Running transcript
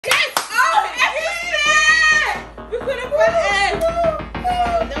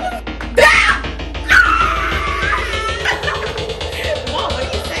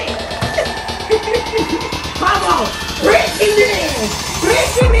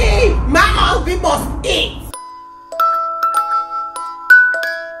Listen, my husband must eat.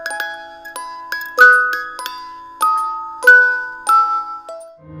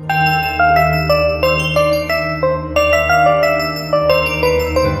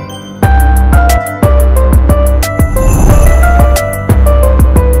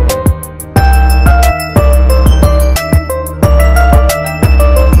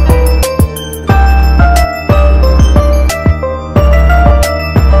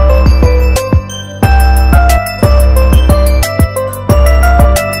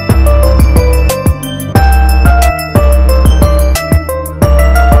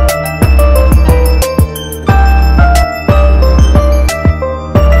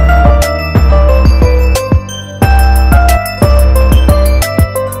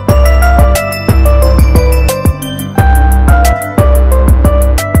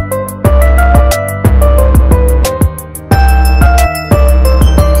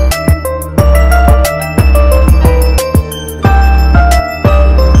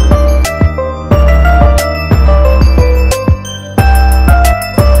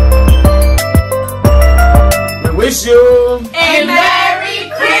 Wish you a Merry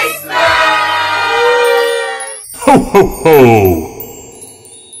Christmas! Ho ho ho!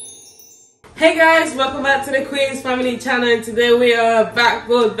 Hey guys, welcome back to the Queen's Family channel, and today we are back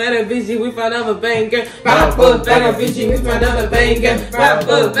for better busy with another banger. Back for better busy with another banger. Back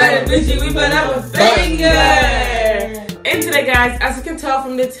for better busy with another banger. And today guys, as you can tell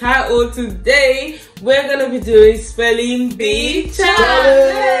from the title, today we're gonna be doing spelling bee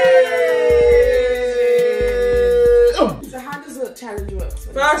challenge. Challenge works.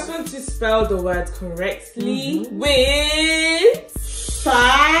 First one to spell the word correctly with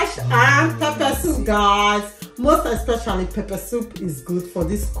Starch and pepper soup, guys. Most especially pepper soup is good for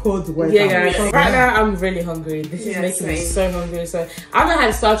this cold weather. Yeah guys, right now I'm really hungry. This is making me so hungry. So I haven't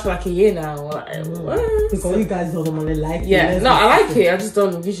had starch for like a year now. Like, because you guys don't normally like it. Yeah, no, I like it. I just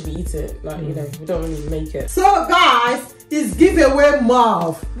don't usually eat it. Like, you know, we don't really make it. So guys, it's giveaway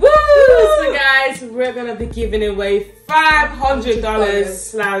month. Woo! So guys, we're gonna be giving away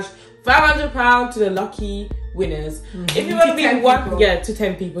 $500/£500 to the lucky winners. If you want to be one, to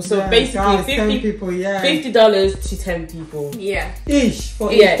 10 people. So basically, guys, 50 10 people, $50 to 10 people. Yeah. Each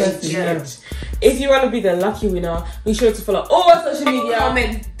for each person. Each. If you want to be the lucky winner, be sure to follow all our social media.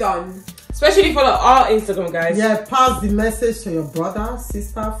 Comment done. Especially follow our Instagram, guys. Yeah, pass the message to your brother,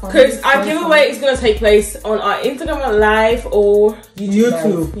 sister, family. Because our giveaway is going to take place on our Instagram Live or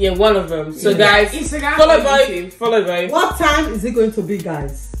YouTube. Yeah, one of them. So guys, Instagram, follow both. Follow both. What time is it going to be,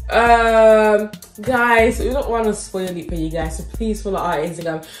 guys? Guys, we don't want to spoil it for you guys, so please follow our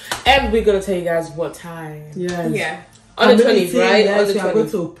Instagram, and we're going to tell you guys what time. Yes. Yeah. On the 20th, right? Yes, on the 20th. We are going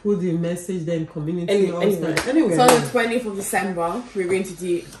to put the message then community. Anyway. So on the 20th of December, we're going to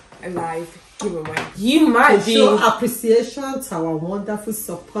do a live giveaway. You might be show appreciation to our wonderful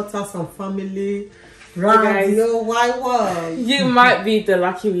supporters and family around the wide world. You might be the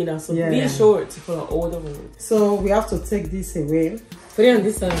lucky winner, so be sure to follow all the rules. So we have to take this away. Put it on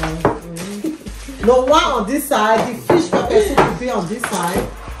this side. No, one on this side. The fish pepper soup will be on this side.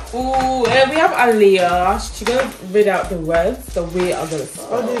 Ooh, and we have Aliyah. She's gonna read out the words that we are gonna spell.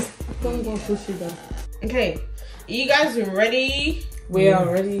 Oh, this don't go push it down. Okay, you guys ready? We are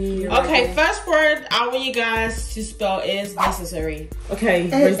ready. Okay, first word I want you guys to spell is necessary. Okay,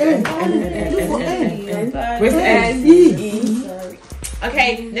 where's the N? Where's the N?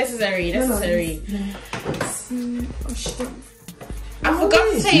 Okay, necessary. I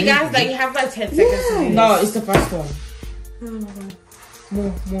forgot to tell you guys that you have like 10 seconds to do this. No, it's the first one.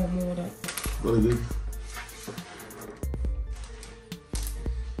 More. Very good.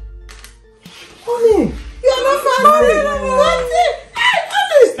 Honey, you're not funny.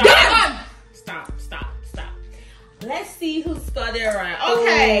 Stop. Let's see who spelled it right. Oh,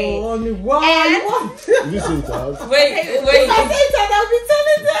 Okay. honey, why? Listen to us. Wait. I'll be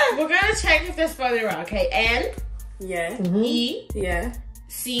telling them. We're gonna check if they spelled it right. Okay, N, Yeah. E, Yeah.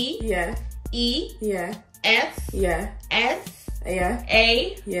 C, Yeah. E, Yeah. S, Yeah. S, Yeah.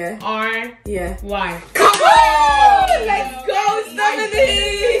 A, Yeah. R, Yeah. Y. Come on! Let's go,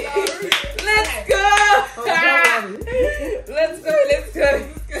 Stephanie! Let's go! Let's go.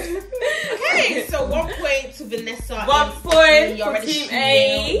 Okay, so 1 point to Vanessa. 1 point You for already Team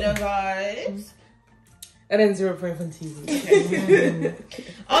A. the vibes. And then 0 point from TV.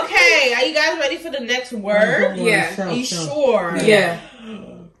 Okay, are you guys ready for the next word? Yeah. Are you sure? Yeah.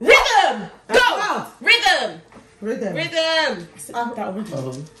 Rhythm! Go! Rhythm! Rhythm. Rhythm!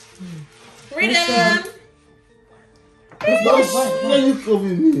 Rhythm. Why you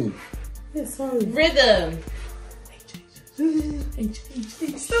covering me? Yeah, sorry. Rhythm!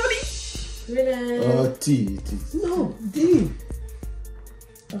 Slowly. Rhythm. T. No, D.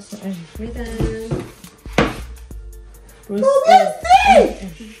 That's the end. Rhythm. No, where's D?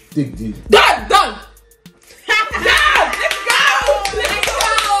 Dig D. Done. Let's go.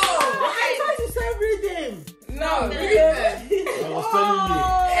 I thought you said rhythm. No. I was telling you.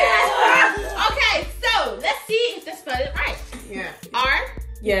 Okay, so let's see if they spelled it right. Yeah. R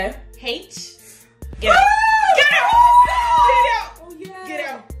Yeah. H. Get out. Oh yeah. Get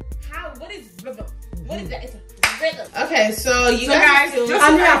out. How? What is rhythm? What is that? It's a rhythm. Okay, so you So guys, guys, do. just-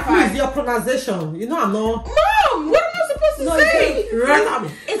 Alia, please, your pronunciation. You know I'm not. Mom, what am I supposed to No, say? it's rhythm.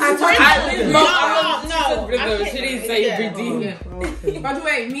 It's I thought rhythm. you Mom, No. she said rhythm. She didn't say rhythm. Okay. By the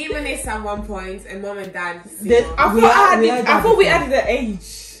way, me and Vanessa at one point, and mom and dad. They- I thought we added the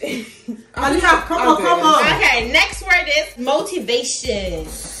age. Alia, come on. Okay, next word is motivation.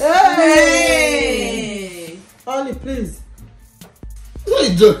 Hey! Ollie, please. What are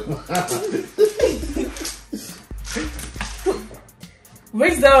you doing?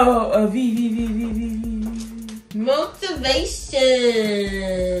 Where's the V? Motivation.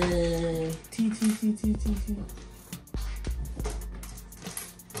 T.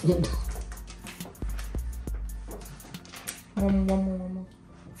 One more.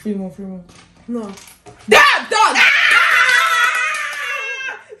 Three more. No. Done. Let's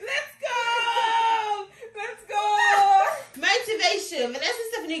go. Motivation. Vanessa and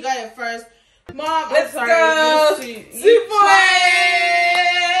Stephanie got it first. Mom, Let's I'm sorry. go. You 2 points.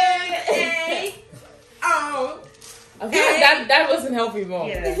 Oh. Okay, that wasn't helping, Mom.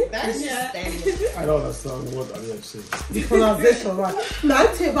 Yeah, that's just standard. I don't understand what Alia said. The pronunciation, right?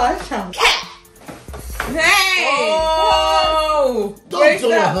 Motivation. Hey! Oh! Don't throw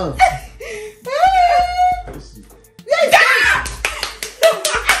your hand. Let's see. Oh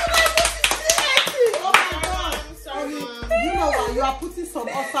my God. I'm sorry, Mom. You know what? You are putting some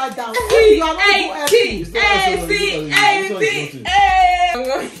upside down. You are not C-A-T. doing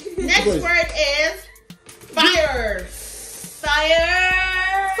Next word is fire. Fire.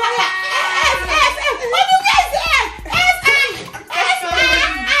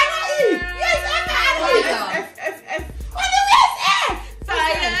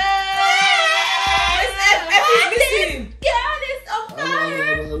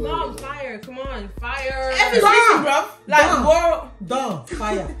 Mom, fire. Come on, fire. F is missing, bro. Like, Done. war. Done.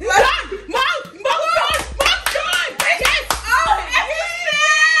 Fire. Mom, yes. Oh,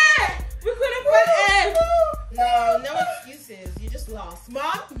 We couldn't put F. No excuses. You just lost.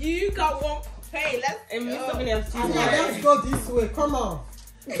 Mom, you got one. Hey, let's And Miss go. Stephanie has 2 Alia, points. let's go this way. Come on.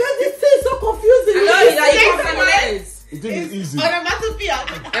 This thing is so confusing. I know you Next can't one. spell it. You think it's easy? Onomatopoeia.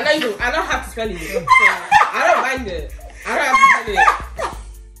 I know you do. I don't have to spell it. So I don't mind it. I don't have to spell it.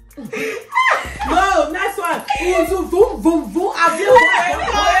 No, next one. Boom.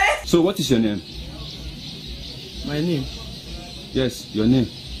 So what is your name? My name? Yes, your name.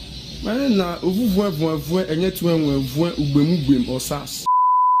 My name na Ovuvuvuvuvu Ugbemugwem or SAS.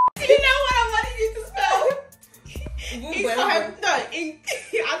 You know what I wanted you to spell? I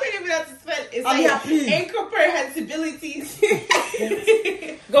don't even have to spell. It's Alia, like please. incomprehensibility.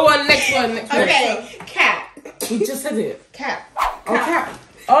 Go on, next one. Okay, cat. We just said it. Cat. Oh, cap.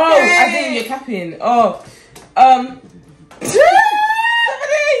 Oh, I think you're capping. Oh,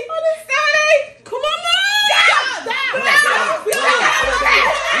 Stephanie! Come on, Mom!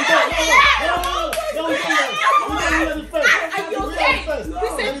 are you okay? We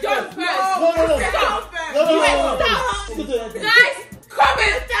said done first. Guys,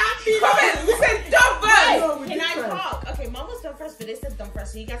 comment. We said done first. Can I talk? Okay, Mom was done first, but they said done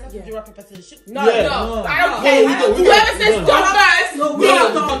first, so you guys have to do rock, paper, scissors, shoot. No. Yeah. I don't No, care. we don't. Whoever says done first, No, we we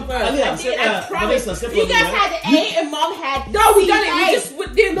don't. done first. Alia, I promise. Vanessa, You guys had A and Mom had No, we done it. We just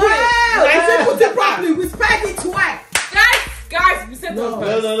didn't No, put it. I said put it properly. We spelled it twice. Guys, we said done No.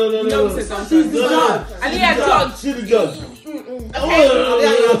 first. No. No, we said done She's first. the judge. And yeah, judge. She the judge. Okay.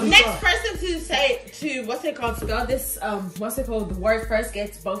 Oh, Next person to say what's it called? Spell this. What's it called? The word first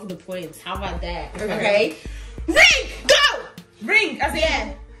gets both of the points. How about that? Okay. Ring. Go. Ring. As in,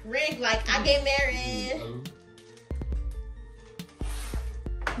 Yeah. Ring like I get married.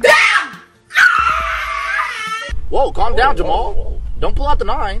 Whoa, calm down, Jamal. Don't pull out the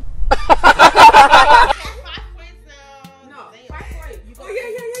 9. 5 points now. No, Damn. 5 points. You got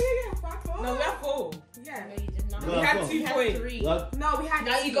yeah. 5 points. No, we have 4. Yeah. No, you did not. No, We had come. 2 You had points. 3. What? No, we had.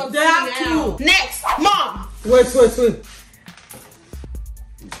 Now you go. They have now. 2. Next, Mom. Wait.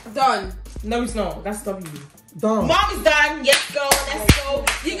 Done. No, it's not. That's W. Done. Mom is done. Let's go.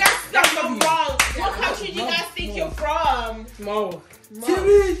 You guys think I'm wrong. What country do you guys think you're from? Mo.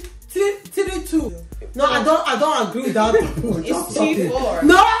 3-2. No, I don't agree with that. It's 2-4.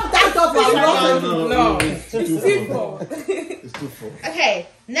 No, that's not No. It's 2-4. It's 2-4. Okay,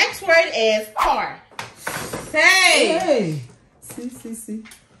 next word is car. Hey. See. See,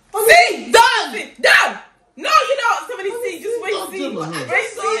 done. No, you don't. Somebody see. Just wait. See. Wait.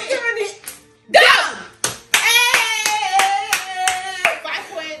 See. Done. Hey!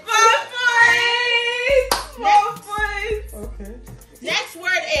 5 points. 4 points. Okay. Next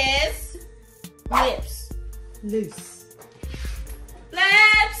word is lips. Lips.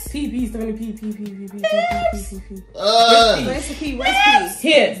 Lips. P. Somebody P. Where's the P? Where's P?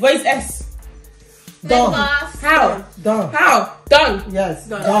 Here. Where's S? Done. How? Done. How? Done. Yes.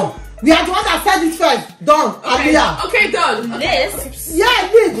 Done. We are the one that said it first. Done. Okay. Aliyah. Okay. Done. Lips. Yeah,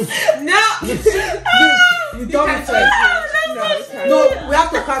 lips. No. We done it first. No, we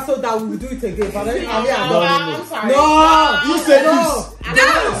have to cancel that. We will do it again. But then Aliyah. I'm sorry. No. You said No.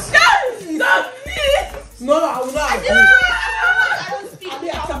 this. No, I will not. I don't speak.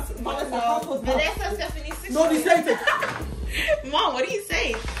 Vanessa, Stephanie, 6 No, points. the same thing. Mom, what are you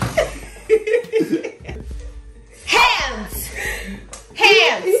saying? Hands. Ooh,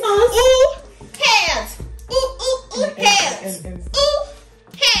 hands. Ooh, hands. Ooh,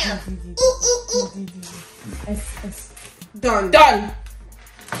 hands. S. Done.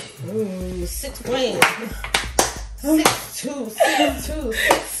 6 wins. 6-2. 6-2.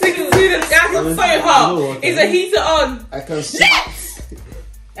 6-2. The gas is so hot. Is a heater on? I can see. Lips.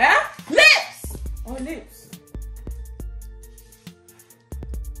 Yeah? Lips. Oh, lips.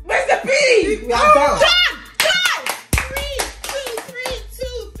 Where's the P? We are done. Done.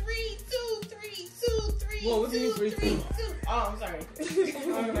 3. Whoa, what do you mean 3-2? Oh, I'm sorry.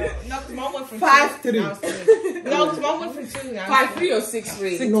 No, because mom went from 5-3. Now it's 3. No, because mom went from 2 now. 5-3 or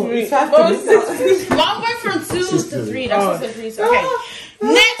 6-3? No, it's 5-3. Mom went from 2 to 3. That's what said 3. So, okay.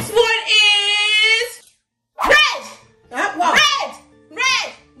 Next one is red. What?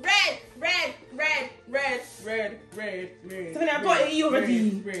 Red. Something I got an E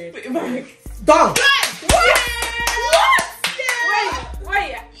already. Put it back. Done.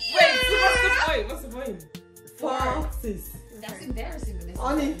 Wait. What's the point? 4-6. That's embarrassing.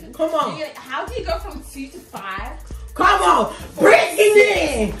 Honey, come on. How do you go from 2 to 5? Come on. Bring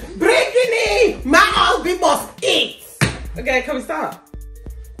it in. My husband must eat. Okay, can we start?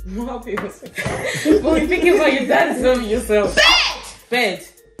 More people. When we thinking about your dad, it's over yourself. Bed.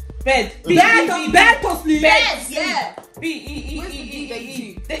 Bed to sleep. Bed, yeah.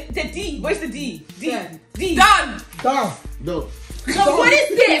 B-E-E-E-E-E. The D. Where's the D? D. Done. No. So what is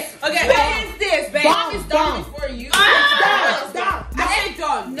this? Okay. What is this? Mom is done before you. Done. I said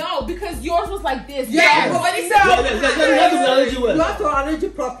done. No, because yours was like this. Yeah. But when he Let said me arrange you You well. have to arrange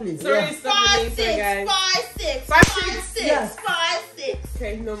it properly. sorry, stop 5, it, 6, guys. 5, 6. Yes. 5, 6.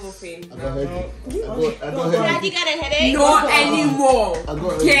 Okay, no more thing. I got headache. I got headache. Daddy got a headache. Not anymore. I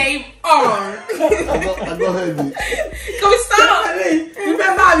got Game on. I got headache. Can we start?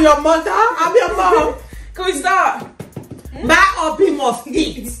 Remember, I'm your mother. I'm your mom. Can we start? My husband must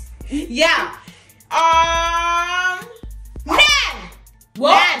eat. Yeah. Nan.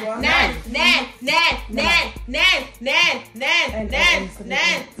 What? Nan.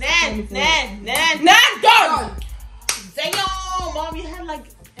 Done. Damn, mom, you had like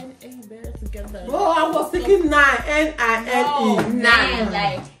an A better together. Oh, I was thinking 9. N-I-N-E. Nan,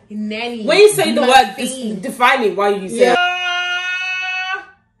 like nanny. When you say the word, Muffin. define it. Why you say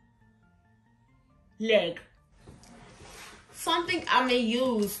Leg. Something I may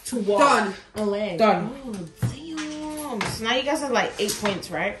use to walk. Done. A leg. Done. Oh, damn. So now you guys have like 8 points,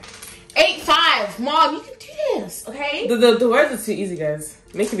 right? 8-5. Mom, you can do this, okay? The words are too easy, guys.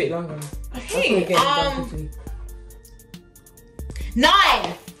 Make it a bit longer. Okay.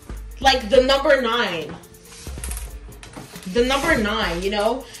 9. Like the number 9. The number 9, you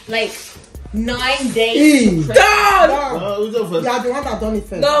know? Like 9 days. E. Done. Who's up first? You are the one that done it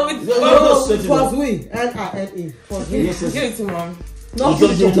first. No, it's No, It was we. N-I-N-E. Was we. Yes, yes, give yes. it to mom. Not You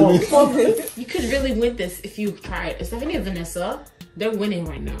don't your give it mom. You could really win this if you tried. Stephanie and Vanessa, they're winning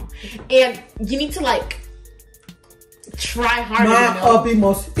right now. And you need to like try harder. My You know? husband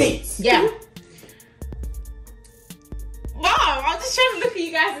must eat. Yeah. Mom, I'm just trying to look at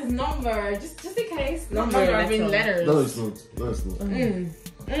you guys' number. Just in case. Not Number, number, I mean letter. letters. No, it's not. No, it's not.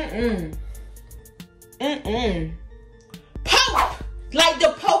 Pope! Like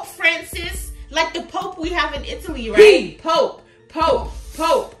the Pope Francis. Like the Pope we have in Italy, right? P. Pope. P.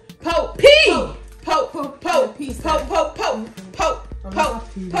 There's no P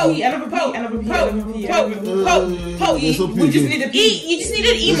We just again. need a E. P. You just need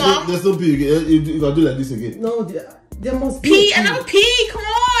an E, Mom. There's no P again. You gotta do like this again. No, there must be P. a P. Another P. Come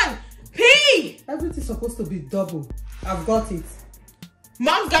on. P. Everything's supposed to be double. I've got it.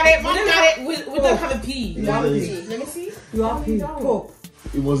 Mom's got it. Mom got it. We don't have a P. You have P. Let me see. You have P. Pope.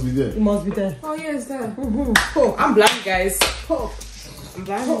 It must be there. It must be there. Oh yeah, it's there. Pope. I'm blind, guys. Pope. I'm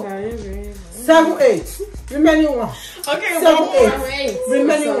blind. 7, 8. Remaining one. Okay, 7, 8.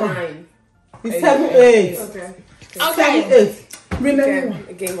 Remaining one. It's 7, 8. Okay. 7, 8. Remaining one.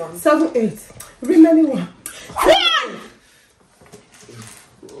 Again, one. 7, 8. Remaining one. 7,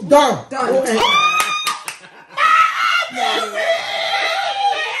 8. Done. Done.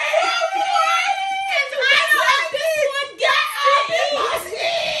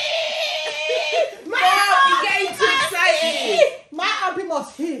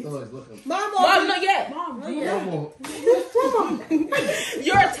 Must hit. No, it's looking. Mom, not yet. Mom, Come on.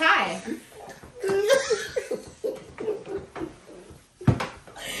 You're a tie.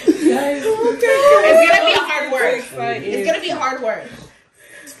 It's gonna be a hard word. It's gonna be a hard word.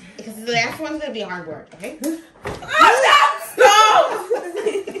 Because the last one's gonna be a hard word, okay? Stop!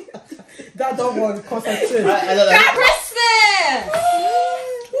 that don't worry, concentrate. Got Christmas!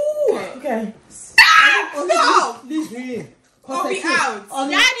 Okay. Stop! Leave me. I'll be out. Dad,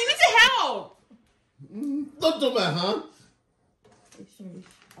 you need to help. Don't do my hand.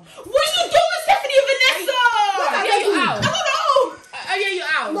 What are you doing, Stephanie and Vanessa? I get you out. I don't know. I get you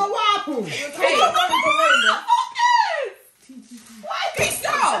out. No, what happened? Hey, why can't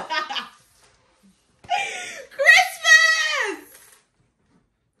stop? Christmas!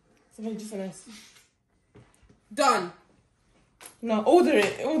 Somebody just nice. Done. No, order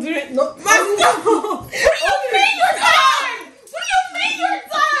it. Order it. No. What do you mean you're done? What do you mean you're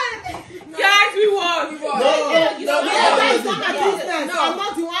done? Guys, we won. No, It's not my no. business. I'm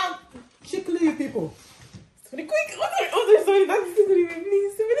not the one chickling you people. Somebody quick. Order. Sorry, that's too good.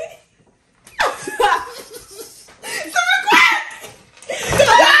 Please, somebody. Someone quick!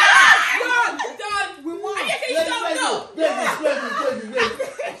 Done. We won.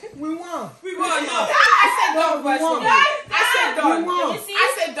 We won. We won. No. I said We won. I said done. We won.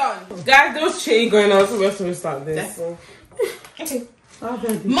 I said done. Guys, there was cheating going on, so we have to restart this. Okay.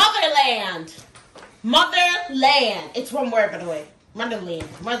 Okay. Motherland. Motherland. It's one word, by the way. Motherland.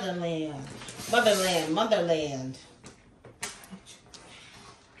 Motherland. Motherland. Motherland.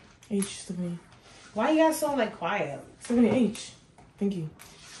 H, somebody. Why you guys so like quiet? Somebody H. Thank you.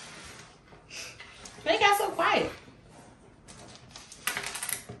 Why you guys so quiet?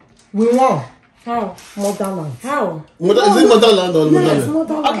 We won. How? Motherland. How? Is it motherland or Yes, motherland?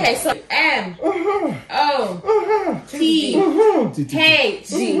 motherland. Okay, so M O T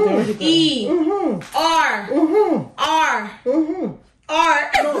H E R R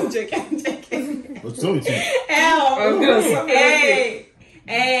R. I'm joking. What's wrong with you? L A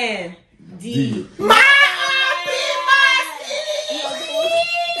N D. My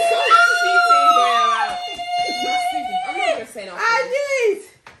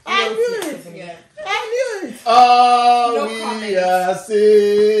We are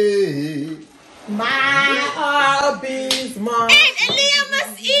saved. My hobbies, my. And Aaliyah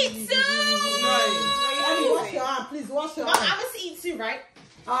must eat too. Wash your hand, please. Wash your Mom, hand. I must eat too, right?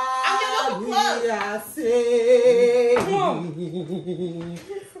 We are saved.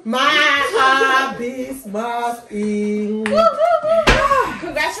 My hobbies must eat.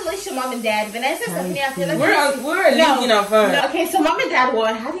 Congratulations, Mom and Dad. Vanessa, Stephanie, I feel like We're leaving our phone. Okay, so Mom and Dad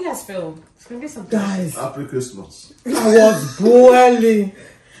won. How do you guys feel? It's gonna be something. Guys, Happy Christmas. I was boiling.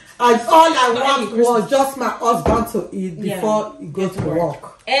 And all I want was just my husband to eat before he goes to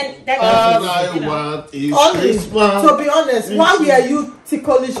work. And that All I want is Only, Christmas. to be honest, why were you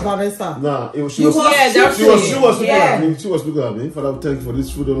ticklish, Vanessa? Nah, she You was. was She was looking Yeah. at me. She was looking at me. Father, we thank you for this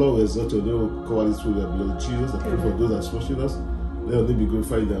food, O Lord. We exalt your name. We cover this food with the blood of Jesus. I pray for those that are smashing us. Let your name be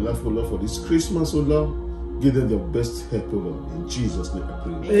glorified in their life, O Lord, for this Christmas, O Lord. Give them their best help, O Lord. In Jesus' name, I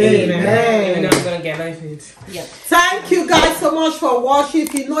pray. Amen. Even though I'm gonna get knifed. Yep. Thank you guys so much for watching.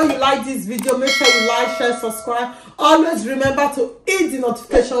 If you know you like this video, make sure you like, share, subscribe. Always remember to hit the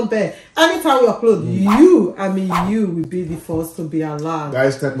notification bell. Anytime we upload, you will be the first to be alarmed.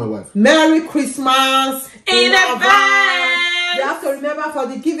 Guys, thank my wife. Merry Christmas In advance. You have to remember for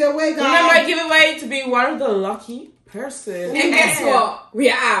the giveaway, guys. Remember, giveaway to be one of the lucky person. And guess what?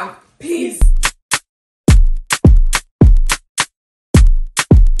 We are out. Peace.